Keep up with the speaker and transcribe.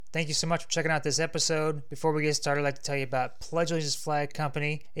Thank you so much for checking out this episode. Before we get started, I'd like to tell you about Pledge Allegiance Flag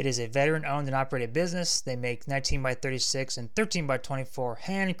Company. It is a veteran-owned and operated business. They make 19 by 36 and 13 by 24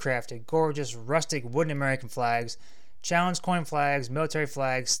 handcrafted, gorgeous, rustic wooden American flags, challenge coin flags, military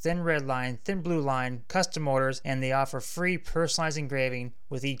flags, thin red line, thin blue line, custom orders, and they offer free personalized engraving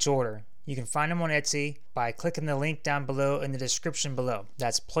with each order. You can find them on Etsy by clicking the link down below in the description below.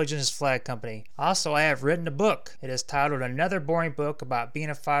 That's Pledge Allegiance Flag Company. Also, I have written a book. It is titled Another Boring Book About Being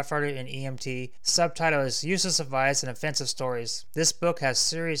a Firefighter in EMT. Subtitle is Useless Advice and Offensive Stories. This book has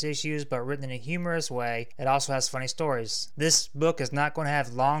serious issues but written in a humorous way. It also has funny stories. This book is not going to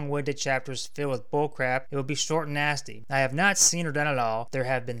have long-winded chapters filled with bullcrap. It will be short and nasty. I have not seen or done it all. There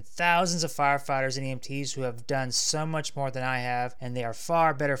have been thousands of firefighters and EMTs who have done so much more than I have, and they are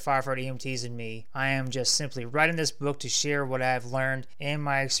far better firefighter EMTs than me. I am just simply writing this book to share what I have learned and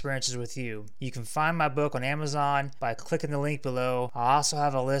my experiences with you. You can find my book on Amazon by clicking the link below. I also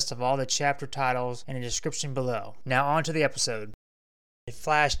have a list of all the chapter titles in the description below. Now on to the episode. It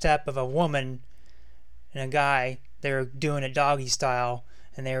flashed up of a woman and a guy. They were doing it doggy style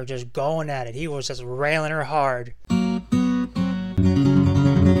and they were just going at it. He was just railing her hard.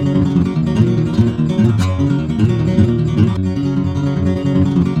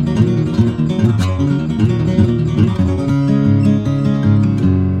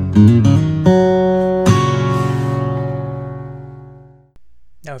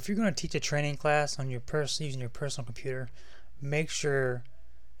 Now, if you're going to teach a training class on your using your personal computer, make sure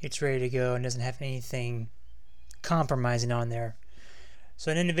it's ready to go and doesn't have anything compromising on there. So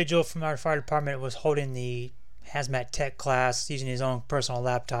an individual from our fire department was holding the hazmat tech class using his own personal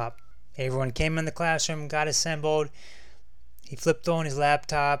laptop. Everyone came in the classroom, got assembled. He flipped on his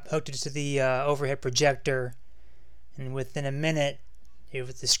laptop, hooked it to the overhead projector, and within a minute,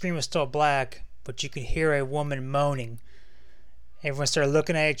 the screen was still black, but you could hear a woman moaning. Everyone started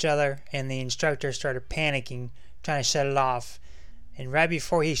looking at each other, and the instructor started panicking, trying to shut it off. And right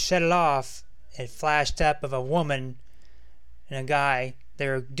before he shut it off, it flashed up of a woman and a guy. They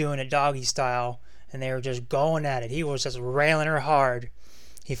were doing it doggy style, and they were just going at it. He was just railing her hard.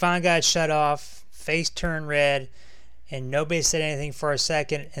 He finally got it shut off, face turned red, and nobody said anything for a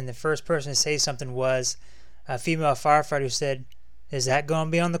second. And the first person to say something was a female firefighter who said, "Is that going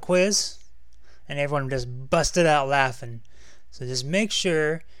to be on the quiz?" And everyone just busted out laughing. So just make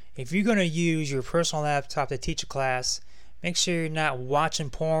sure, if you're going to use your personal laptop to teach a class, make sure you're not watching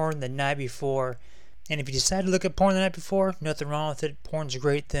porn the night before. And if you decide to look at porn the night before, nothing wrong with it. Porn's a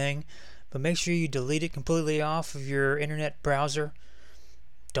great thing. But make sure you delete it completely off of your internet browser.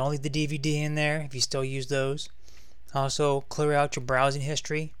 Don't leave the DVD in there if you still use those. Also, clear out your browsing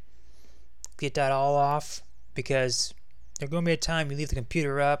history. Get that all off, because there's going to be a time you leave the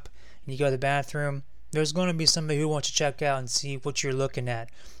computer up and you go to the bathroom. There's going to be somebody who wants to check out and see what you're looking at.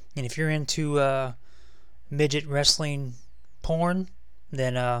 And if you're into midget wrestling porn,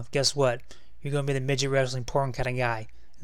 then guess what? You're going to be the midget wrestling porn kind of guy.